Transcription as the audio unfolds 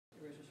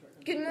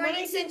Good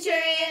morning,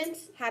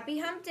 Centurions. Happy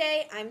Hump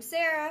Day. I'm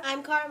Sarah.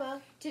 I'm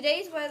Karma.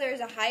 Today's weather is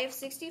a high of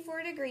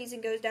 64 degrees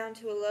and goes down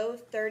to a low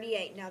of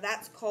 38. Now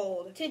that's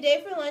cold.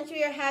 Today for lunch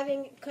we are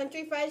having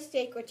country fried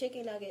steak or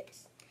chicken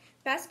nuggets.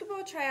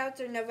 Basketball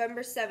tryouts are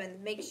November 7th.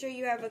 Make sure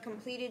you have a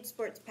completed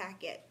sports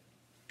packet.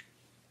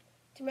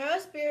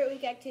 Tomorrow's Spirit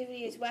Week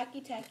activity is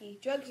Wacky Tacky.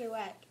 Drugs are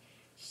whack.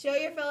 Show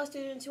your fellow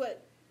students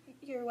what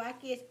your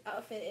wackiest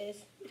outfit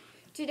is.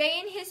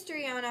 Today in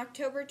history, on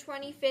October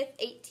 25th,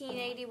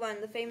 1881,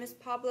 the famous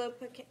Pablo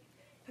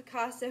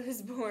Picasso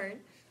was born.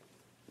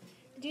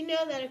 Did you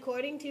know that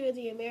according to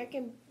the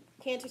American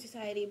Cancer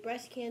Society,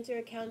 breast cancer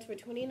accounts for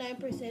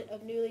 29%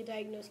 of newly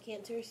diagnosed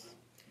cancers?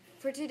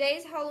 For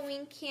today's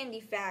Halloween candy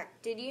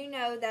fact, did you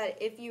know that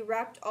if you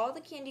wrapped all the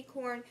candy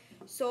corn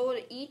sold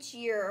each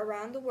year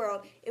around the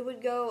world, it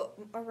would go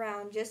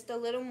around just a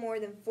little more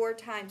than 4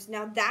 times?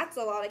 Now that's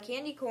a lot of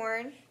candy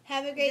corn.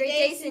 Have a great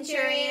day,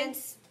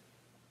 Centurions.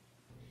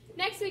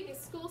 Next week is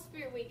School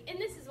Spirit Week, and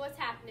this is what's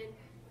happening.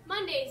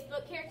 Monday is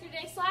Book Character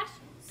Day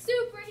 /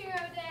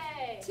 Superhero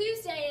Day.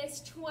 Tuesday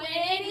is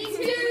 20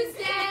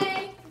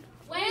 Tuesday.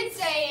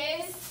 Wednesday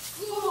is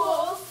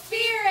School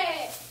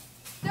Spirit.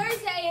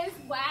 Thursday is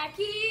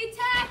Wacky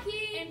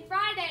Tacky. And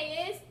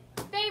Friday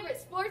is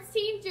Favorite Sports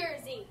Team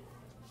Jersey.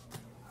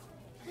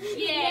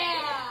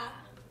 Yeah.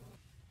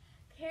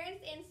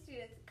 Parents and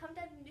students, come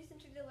down to New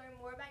Century to learn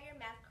more about your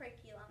math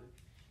curriculum.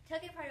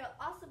 Tailgate party will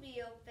also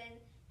be open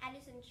at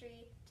New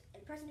Century.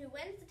 The person who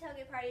wins the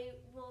tailgate party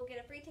will get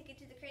a free ticket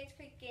to the Cranes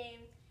Creek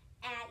game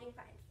at Union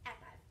Pines at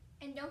 5.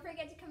 And don't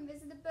forget to come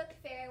visit the book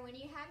fair. When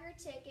you have your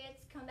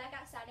tickets, come back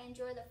outside and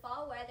enjoy the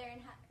fall weather and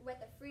with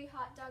a free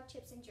hot dog,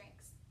 chips, and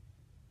drinks.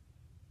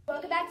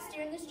 Welcome back to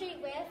Steer in the Street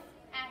with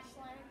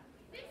Ashlyn.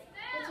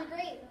 What's your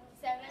grade?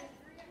 7.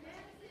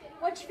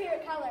 What's your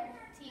favorite color?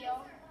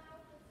 Teal.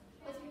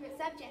 What's your favorite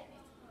subject?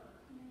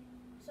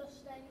 Social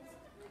studies.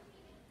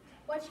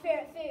 What's your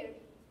favorite food?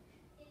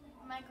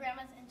 My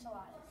grandma's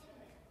enchiladas.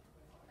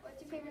 What's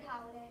your favorite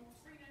holiday?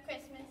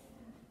 Christmas.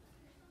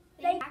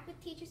 Back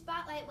with Teacher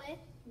Spotlight with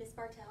Miss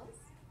Bartels.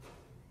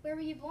 Where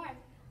were you born?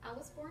 I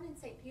was born in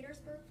St.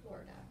 Petersburg,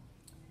 Florida.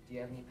 Do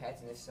you have any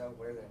pets, and if so,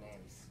 what are their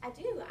names? I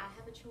do. I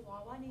have a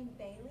Chihuahua named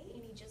Bailey,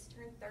 and he just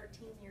turned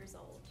 13 years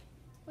old.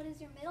 What is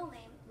your middle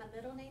name? My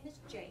middle name is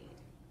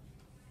Jade.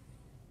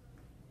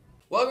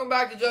 Welcome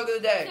back to Joke of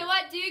the Day. So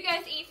what do you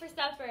guys eat for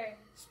supper?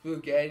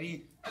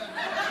 Spaghetti.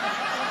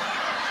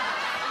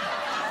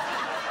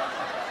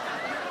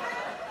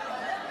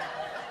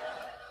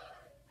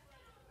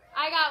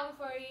 I got one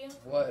for you.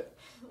 What?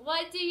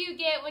 What do you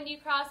get when you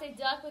cross a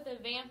duck with a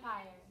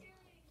vampire?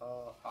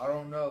 I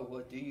don't know.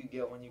 What do you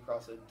get when you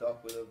cross a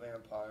duck with a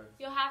vampire?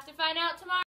 You'll have to find out tomorrow.